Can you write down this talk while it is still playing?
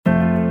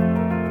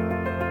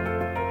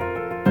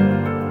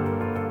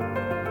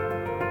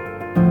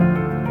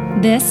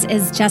This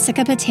is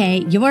Jessica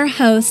Pate, your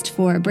host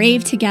for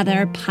Brave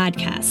Together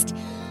podcast.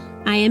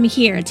 I am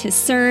here to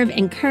serve,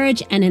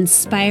 encourage, and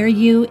inspire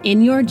you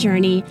in your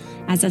journey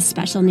as a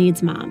special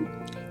needs mom.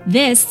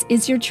 This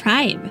is your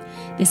tribe.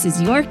 This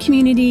is your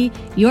community,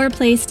 your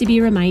place to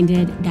be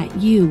reminded that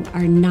you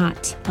are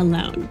not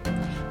alone.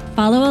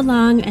 Follow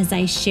along as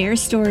I share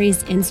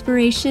stories,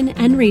 inspiration,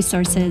 and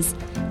resources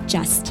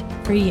just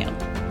for you.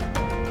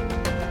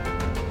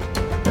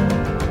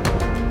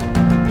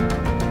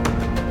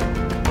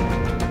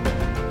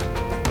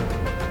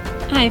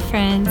 Hi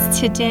friends,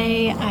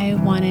 today I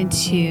wanted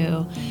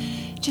to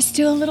just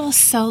do a little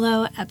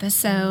solo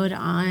episode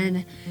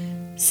on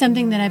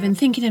something that I've been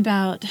thinking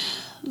about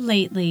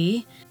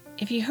lately.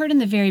 If you heard in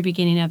the very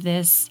beginning of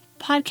this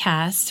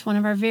podcast, one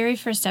of our very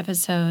first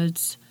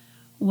episodes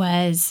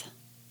was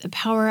the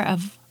power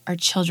of our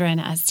children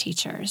as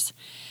teachers.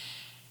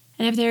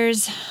 And if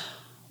there's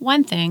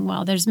one thing,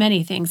 well, there's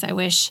many things I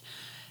wish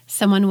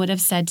someone would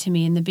have said to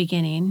me in the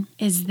beginning,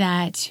 is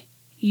that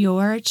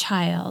your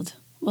child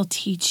will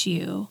teach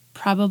you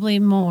probably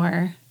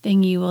more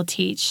than you will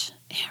teach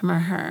him or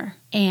her,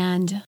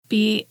 and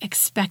be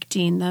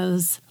expecting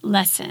those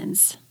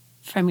lessons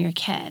from your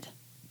kid.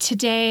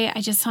 Today,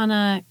 I just want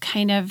to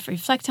kind of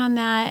reflect on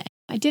that.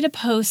 I did a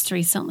post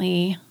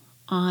recently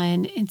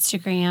on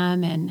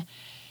Instagram and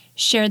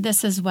shared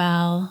this as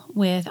well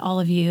with all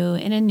of you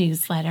in a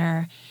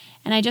newsletter,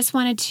 and I just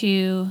wanted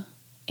to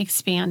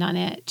expand on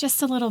it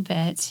just a little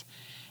bit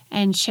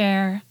and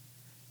share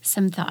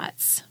some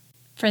thoughts.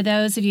 For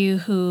those of you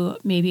who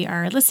maybe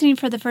are listening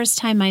for the first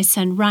time, my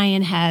son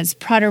Ryan has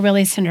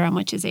Prader-Willi syndrome,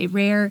 which is a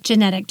rare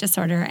genetic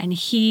disorder, and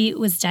he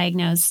was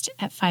diagnosed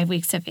at 5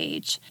 weeks of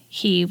age.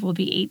 He will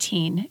be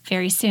 18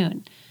 very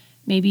soon.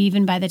 Maybe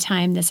even by the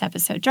time this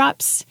episode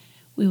drops,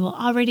 we will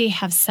already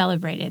have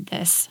celebrated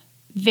this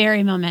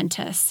very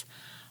momentous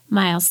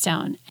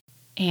milestone.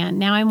 And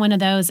now I'm one of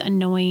those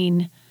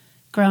annoying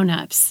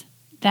grown-ups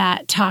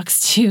that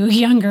talks to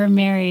younger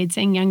marrieds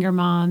and younger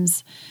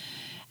moms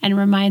and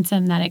reminds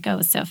them that it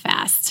goes so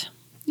fast.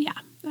 Yeah,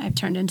 I've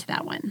turned into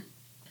that one.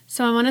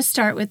 So I want to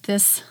start with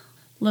this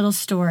little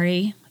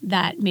story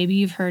that maybe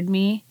you've heard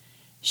me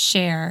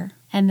share,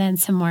 and then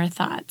some more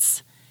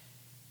thoughts.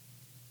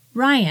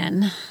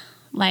 Ryan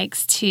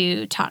likes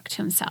to talk to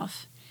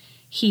himself.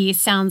 He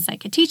sounds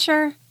like a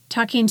teacher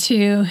talking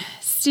to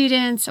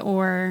students,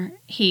 or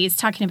he's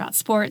talking about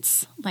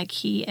sports like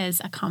he is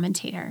a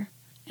commentator.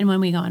 And when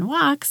we go on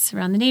walks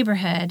around the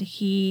neighborhood,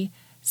 he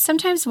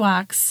sometimes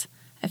walks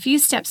a few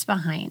steps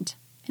behind,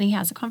 and he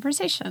has a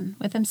conversation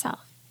with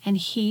himself. And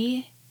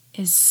he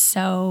is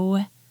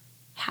so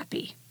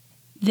happy.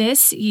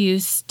 This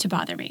used to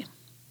bother me.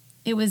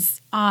 It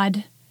was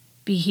odd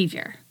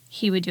behavior.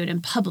 He would do it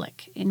in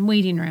public, in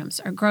waiting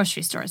rooms, or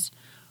grocery stores,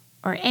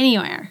 or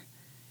anywhere.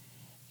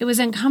 It was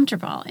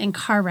uncomfortable in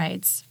car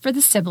rides for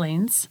the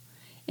siblings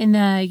in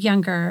the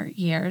younger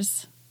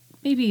years,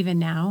 maybe even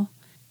now,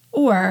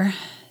 or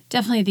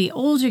definitely the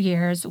older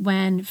years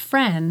when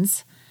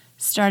friends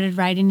started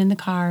riding in the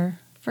car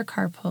for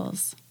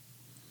carpools.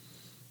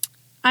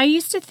 I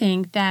used to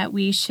think that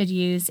we should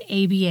use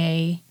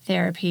ABA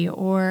therapy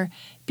or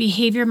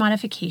behavior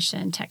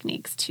modification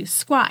techniques to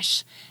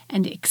squash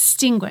and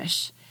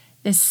extinguish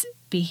this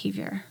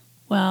behavior.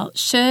 Well,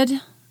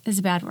 should is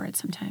a bad word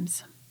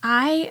sometimes.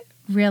 I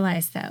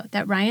realize, though,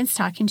 that Ryan's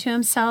talking to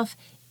himself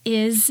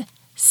is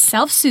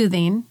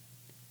self-soothing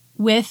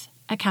with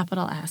a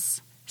capital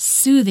S.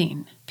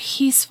 Soothing,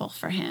 peaceful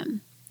for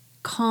him,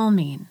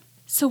 calming.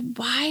 So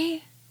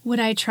why would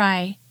I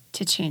try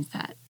to change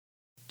that?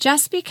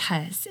 Just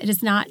because it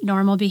is not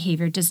normal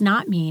behavior does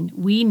not mean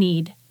we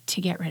need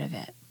to get rid of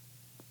it.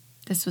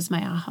 This was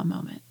my aha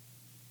moment.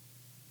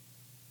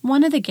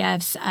 One of the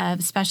gifts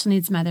of special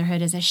needs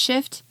motherhood is a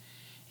shift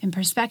in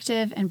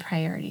perspective and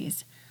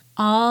priorities.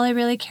 All I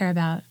really care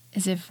about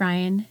is if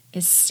Ryan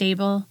is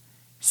stable,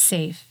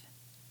 safe,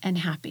 and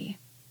happy.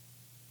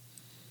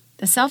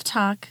 The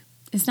self-talk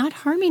is not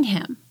harming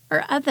him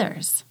or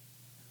others.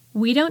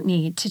 We don't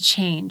need to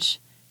change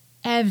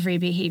every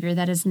behavior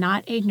that is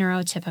not a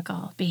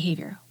neurotypical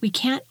behavior. We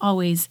can't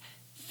always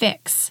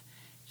fix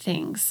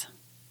things,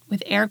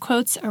 with air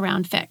quotes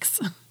around fix.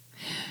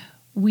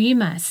 We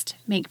must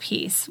make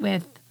peace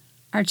with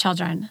our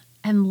children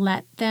and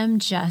let them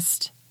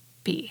just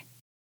be.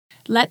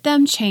 Let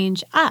them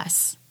change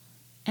us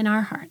and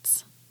our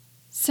hearts.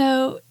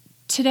 So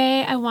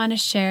today I want to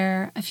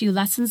share a few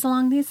lessons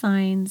along these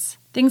lines,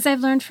 things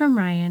I've learned from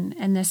Ryan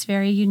and this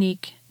very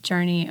unique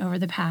journey over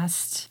the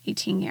past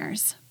 18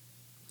 years.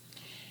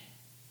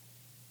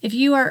 If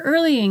you are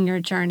early in your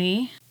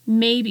journey,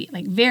 maybe,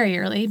 like very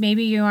early,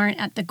 maybe you aren't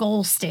at the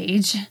goal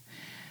stage,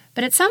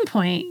 but at some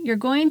point you're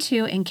going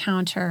to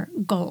encounter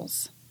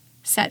goals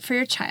set for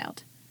your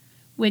child,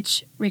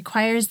 which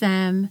requires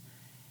them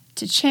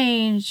to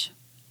change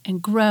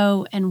and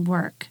grow and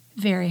work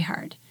very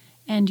hard.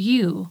 And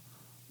you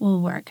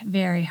will work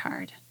very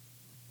hard.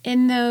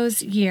 In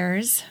those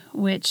years,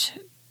 which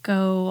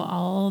go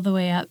all the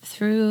way up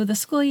through the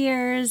school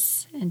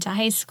years into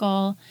high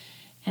school,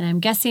 and I'm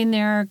guessing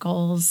there are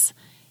goals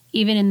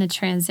even in the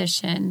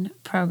transition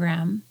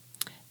program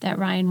that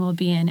Ryan will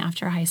be in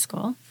after high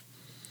school,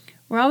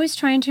 we're always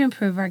trying to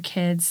improve our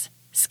kids'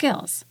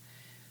 skills,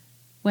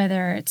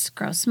 whether it's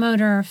gross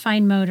motor,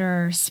 fine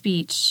motor,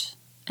 speech,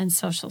 and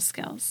social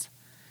skills.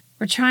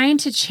 We're trying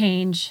to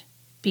change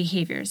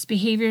behaviors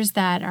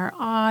that are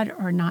odd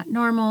or not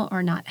normal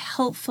or not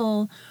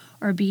helpful,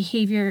 or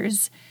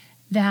behaviors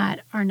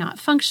that are not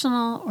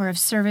functional or of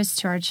service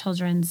to our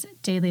children's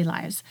daily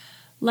lives,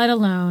 let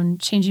alone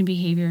changing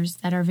behaviors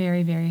that are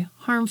very, very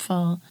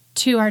harmful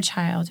to our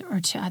child or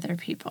to other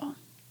people.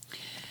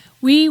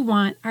 We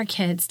want our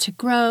kids to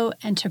grow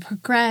and to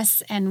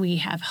progress, and we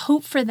have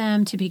hope for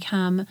them to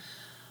become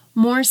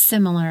more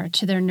similar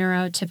to their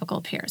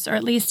neurotypical peers, or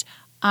at least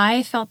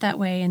I felt that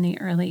way in the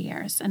early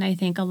years, and I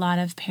think a lot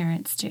of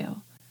parents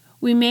do.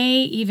 We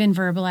may even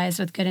verbalize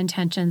with good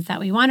intentions that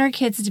we want our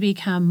kids to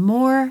become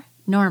more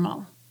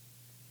normal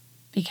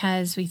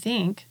because we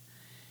think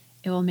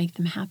it will make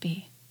them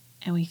happy,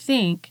 and we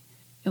think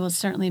it will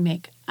certainly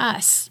make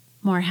us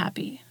more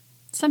happy.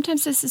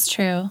 Sometimes this is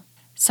true.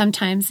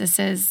 Sometimes this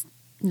is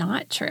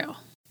not true.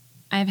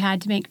 I've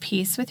had to make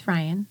peace with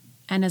Ryan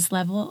and his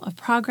level of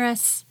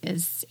progress,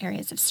 his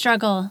areas of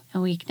struggle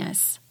and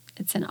weakness.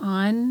 It's an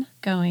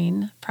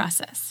ongoing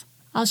process.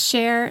 I'll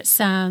share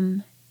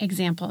some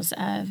examples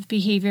of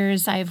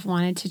behaviors I've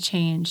wanted to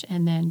change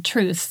and then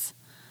truths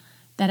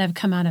that have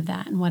come out of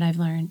that and what I've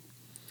learned.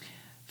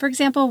 For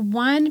example,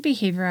 one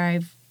behavior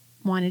I've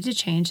wanted to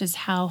change is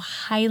how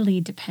highly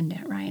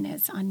dependent Ryan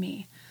is on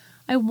me.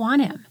 I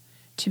want him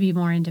to be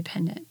more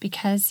independent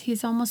because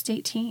he's almost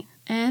 18.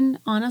 And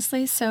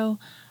honestly, so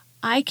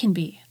I can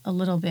be a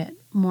little bit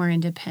more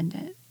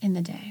independent in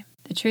the day.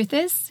 The truth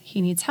is, he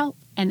needs help,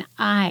 and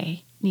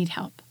I need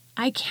help.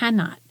 I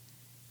cannot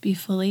be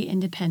fully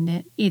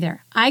independent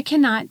either. I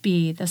cannot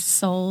be the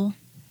sole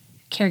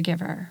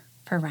caregiver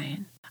for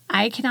Ryan.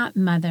 I cannot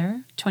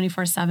mother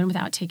 24/7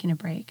 without taking a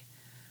break.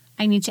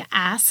 I need to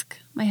ask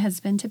my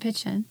husband to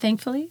pitch in.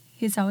 Thankfully,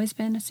 he's always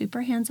been a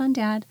super hands-on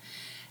dad,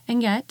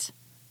 and yet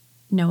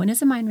no one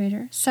is a mind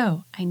reader,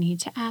 so I need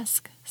to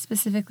ask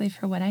specifically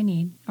for what I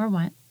need or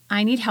want.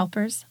 I need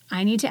helpers.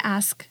 I need to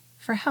ask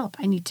for help.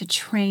 I need to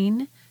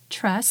train,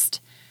 trust,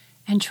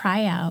 and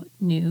try out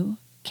new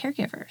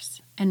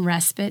caregivers and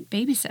respite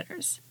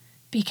babysitters.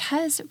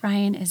 Because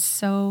Ryan is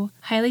so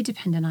highly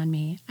dependent on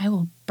me, I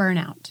will burn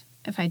out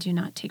if I do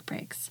not take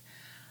breaks.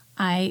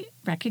 I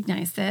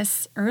recognized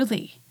this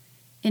early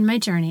in my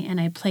journey,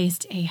 and I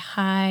placed a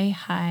high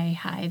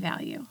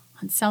value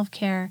on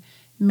self-care,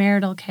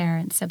 marital care,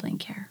 and sibling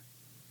care.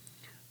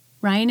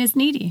 Ryan is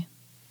needy,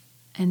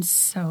 and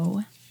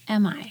so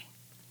am I.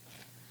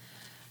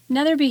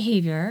 Another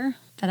behavior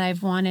that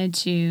I've wanted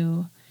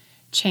to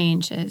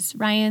change is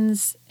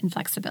Ryan's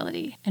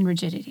inflexibility and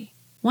rigidity.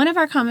 One of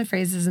our common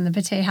phrases in the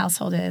Pate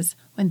household is,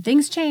 when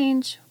things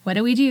change, what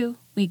do?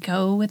 We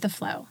go with the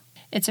flow.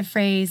 It's a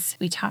phrase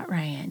we taught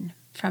Ryan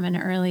from an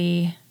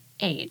early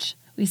age.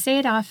 We say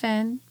it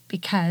often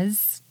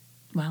because,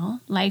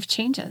 life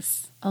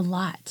changes a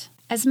lot.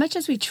 As much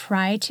as we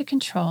try to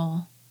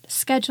control the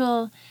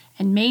schedule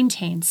and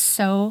maintain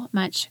so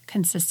much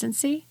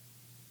consistency,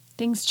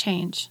 things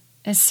change,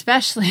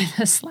 especially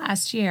this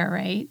last year,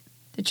 right?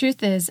 The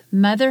truth is,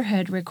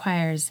 motherhood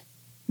requires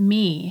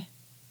me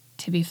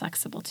to be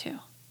flexible too.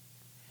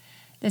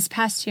 This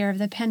past year of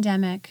the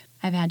pandemic,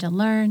 I've had to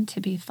learn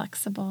to be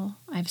flexible.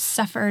 I've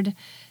suffered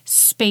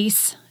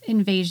space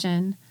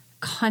invasion,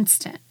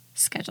 constant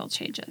schedule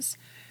changes,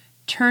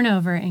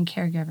 turnover in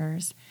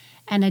caregivers,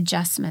 and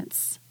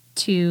adjustments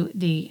to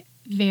the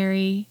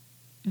very,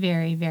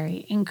 very,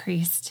 very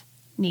increased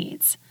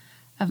needs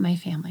of my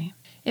family.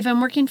 If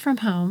I'm working from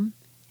home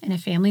and a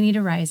family need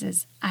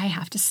arises, I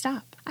have to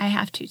stop. I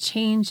have to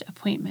change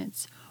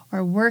appointments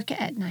or work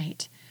at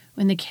night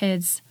when the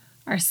kids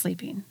are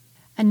sleeping.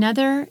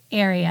 Another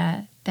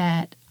area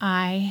that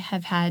I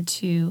have had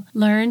to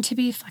learn to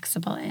be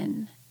flexible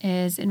in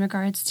is in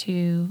regards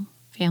to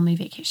family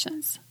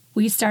vacations.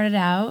 We started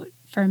out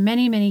for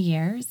many, many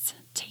years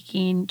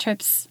taking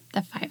trips,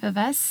 the 5 of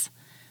us,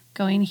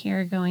 going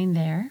here, going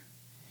there,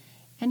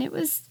 and it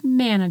was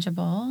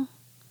manageable,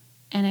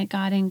 and it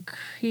got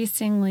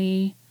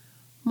increasingly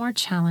more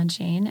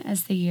challenging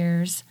as the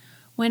years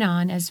went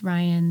on, as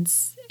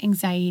Ryan's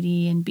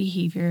anxiety and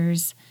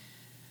behaviors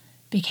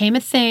became a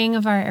thing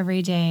of our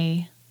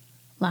everyday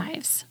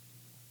lives.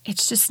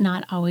 It's just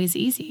not always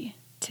easy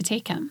to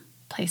take him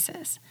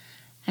places.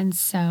 And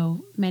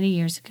so many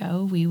years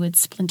ago, we would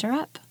splinter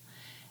up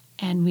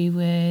and we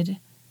would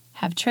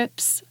have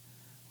trips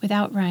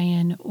without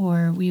Ryan,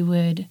 or we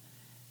would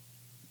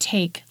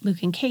take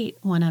Luke and Kate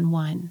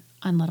one-on-one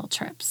on little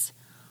trips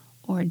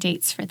or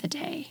dates for the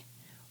day,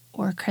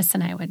 or Chris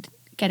and I would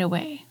get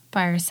away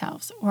by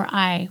ourselves, or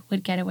I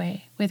would get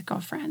away with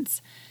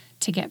girlfriends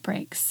to get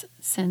breaks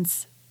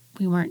since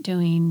we weren't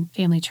doing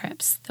family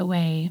trips the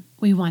way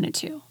we wanted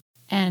to.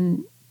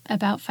 And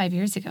about 5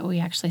 years ago, we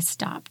actually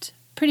stopped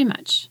pretty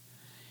much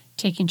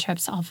taking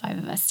trips, all 5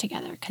 of us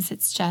together, because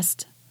it's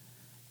just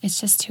It's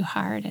just too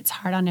hard. It's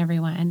hard on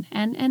everyone.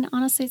 And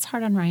honestly, it's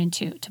hard on Ryan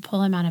too, to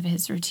pull him out of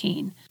his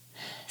routine.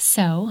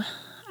 So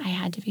I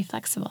had to be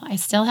flexible. I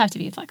still have to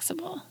be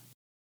flexible.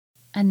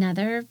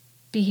 Another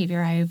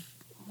behavior I've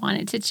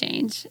wanted to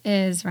change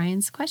is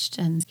Ryan's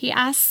questions. He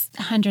asks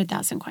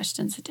 100,000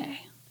 questions a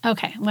day.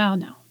 Okay, well,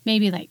 no,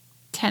 maybe like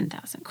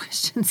 10,000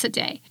 questions a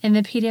day. In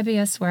the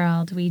PWS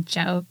world, we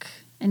joke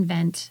and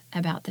vent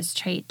about this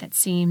trait that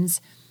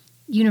seems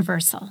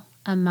universal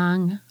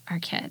among our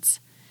kids.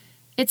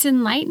 It's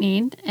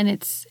enlightening and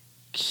it's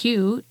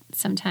cute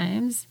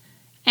sometimes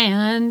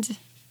and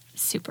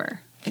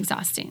super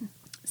exhausting.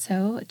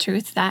 So a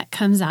truth that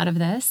comes out of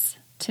this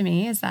to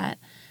me is that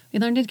we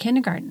learned in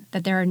kindergarten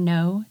that there are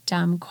no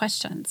dumb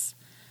questions.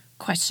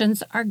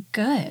 Questions are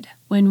good.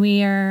 When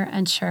we are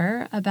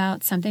unsure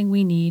about something,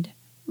 we need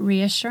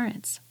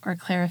reassurance or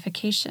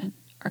clarification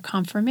or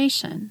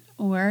confirmation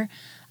or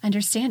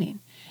understanding.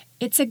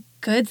 It's a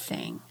good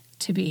thing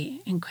to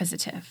be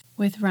inquisitive.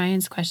 With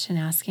Ryan's question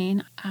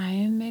asking,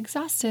 I'm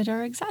exhausted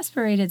or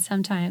exasperated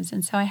sometimes,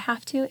 and so I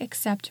have to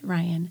accept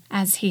Ryan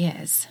as he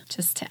is,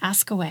 just to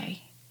ask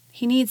away.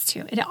 He needs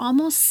to. It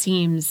almost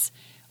seems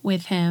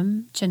with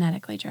him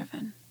genetically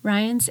driven.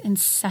 Ryan's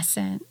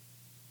incessant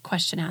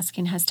question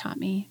asking has taught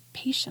me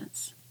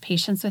patience.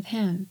 Patience with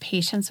him,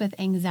 patience with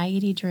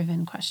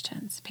anxiety-driven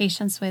questions,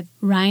 patience with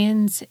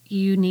Ryan's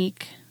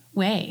unique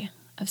way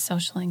of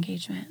social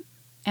engagement.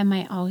 Am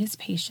I always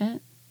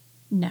patient?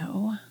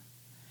 No.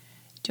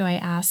 Do I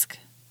ask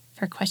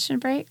for question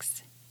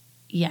breaks?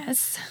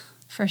 Yes,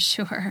 for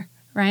sure.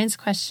 Ryan's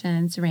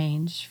questions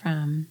range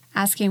from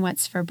asking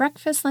what's for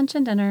breakfast, lunch,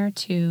 and dinner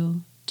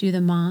to do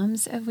the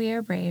moms of We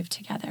Are Brave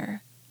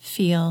together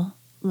feel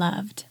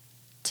loved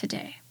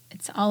today?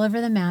 It's all over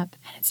the map,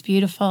 and it's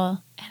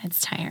beautiful, and it's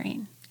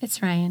tiring.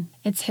 It's Ryan.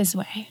 It's his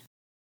way.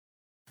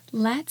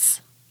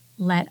 Let's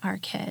let our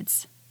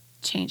kids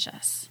change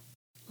us.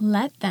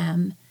 Let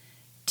them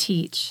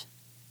teach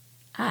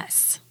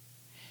us.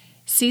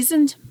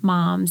 Seasoned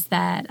moms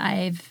that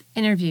I've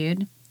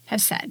interviewed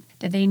have said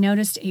that they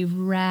noticed a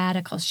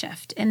radical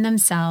shift in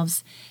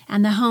themselves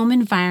and the home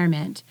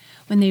environment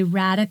when they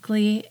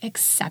radically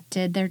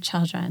accepted their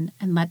children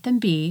and let them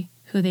be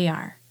who they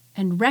are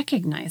and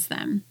recognize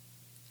them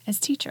as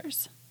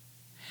teachers.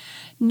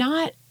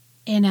 Not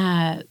in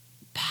a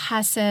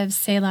passive,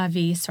 c'est la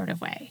vie sort of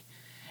way.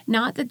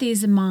 Not that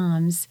these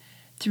moms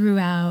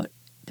throughout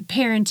the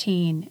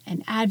parenting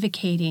and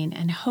advocating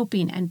and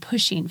hoping and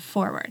pushing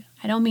forward.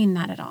 I don't mean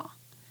that at all.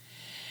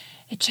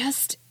 It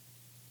just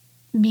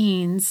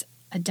means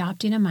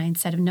adopting a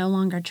mindset of no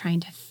longer trying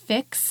to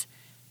fix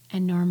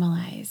and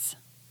normalize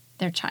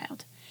their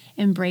child,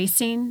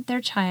 embracing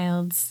their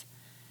child's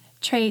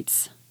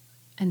traits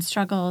and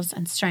struggles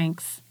and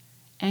strengths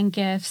and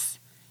gifts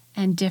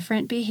and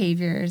different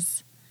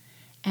behaviors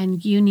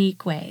and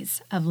unique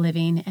ways of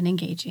living and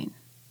engaging.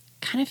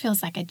 Kind of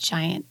feels like a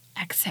giant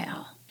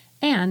exhale.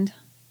 And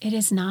it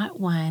is not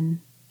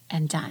one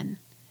and done.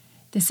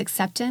 This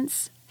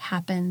acceptance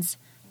happens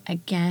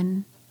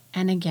again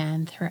and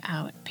again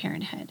throughout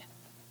parenthood.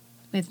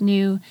 With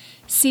new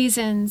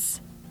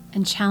seasons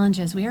and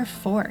challenges, we are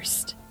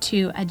forced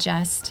to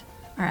adjust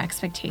our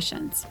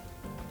expectations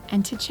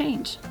and to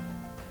change.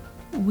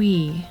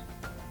 We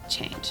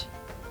change.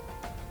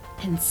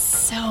 And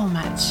so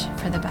much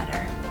for the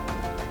better.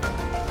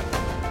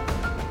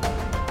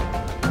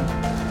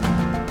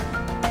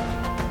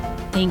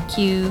 Thank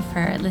you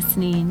for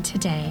listening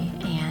today,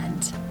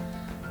 and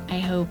I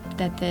hope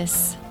that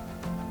this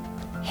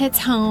hits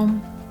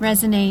home,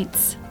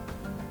 resonates,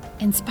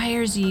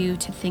 inspires you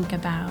to think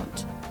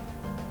about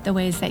the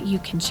ways that you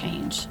can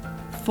change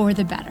for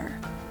the better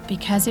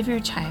because of your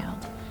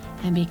child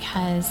and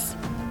because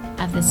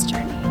of this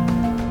journey.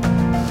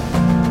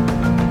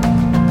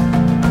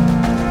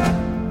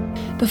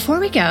 Before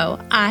we go,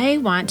 I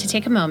want to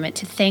take a moment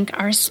to thank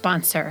our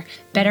sponsor,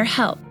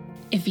 BetterHelp.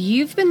 If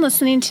you've been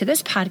listening to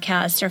this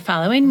podcast or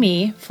following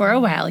me for a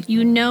while,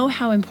 you know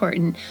how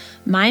important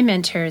my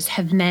mentors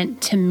have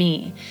meant to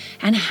me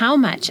and how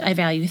much I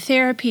value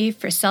therapy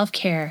for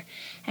self-care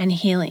and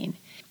healing.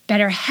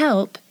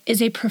 BetterHelp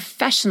is a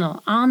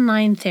professional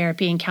online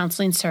therapy and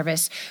counseling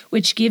service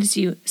which gives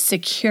you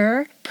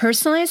secure,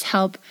 personalized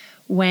help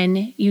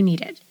when you need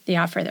it. They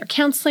offer their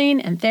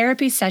counseling and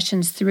therapy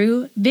sessions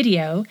through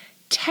video,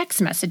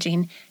 text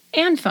messaging,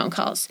 and phone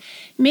calls,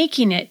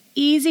 making it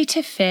easy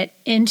to fit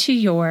into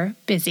your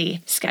busy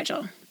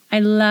schedule. I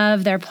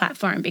love their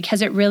platform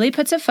because it really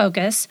puts a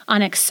focus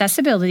on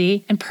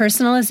accessibility and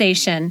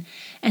personalization,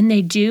 and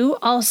they do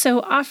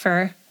also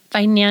offer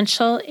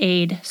financial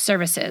aid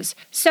services.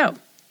 So,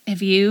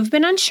 if you've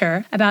been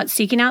unsure about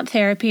seeking out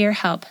therapy or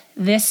help,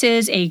 this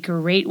is a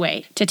great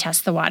way to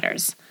test the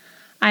waters.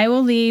 I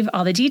will leave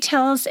all the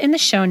details in the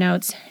show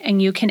notes,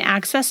 and you can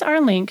access our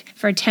link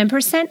for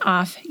 10%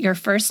 off your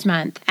first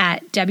month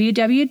at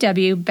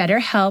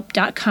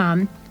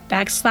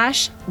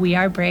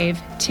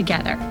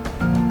www.betterhelp.com/wearebrave-together.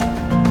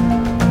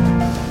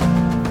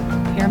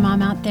 If you're a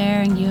mom out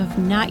there and you have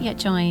not yet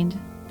joined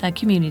the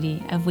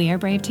community of We Are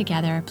Brave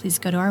Together, please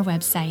go to our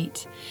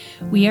website,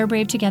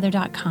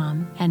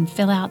 wearebravetogether.com, and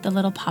fill out the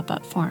little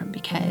pop-up form,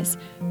 because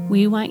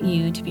we want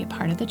you to be a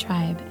part of the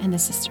tribe and the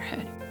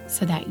sisterhood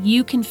so that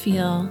you can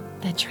feel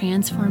the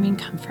transforming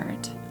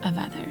comfort of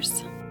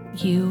others.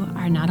 You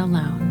are not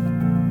alone.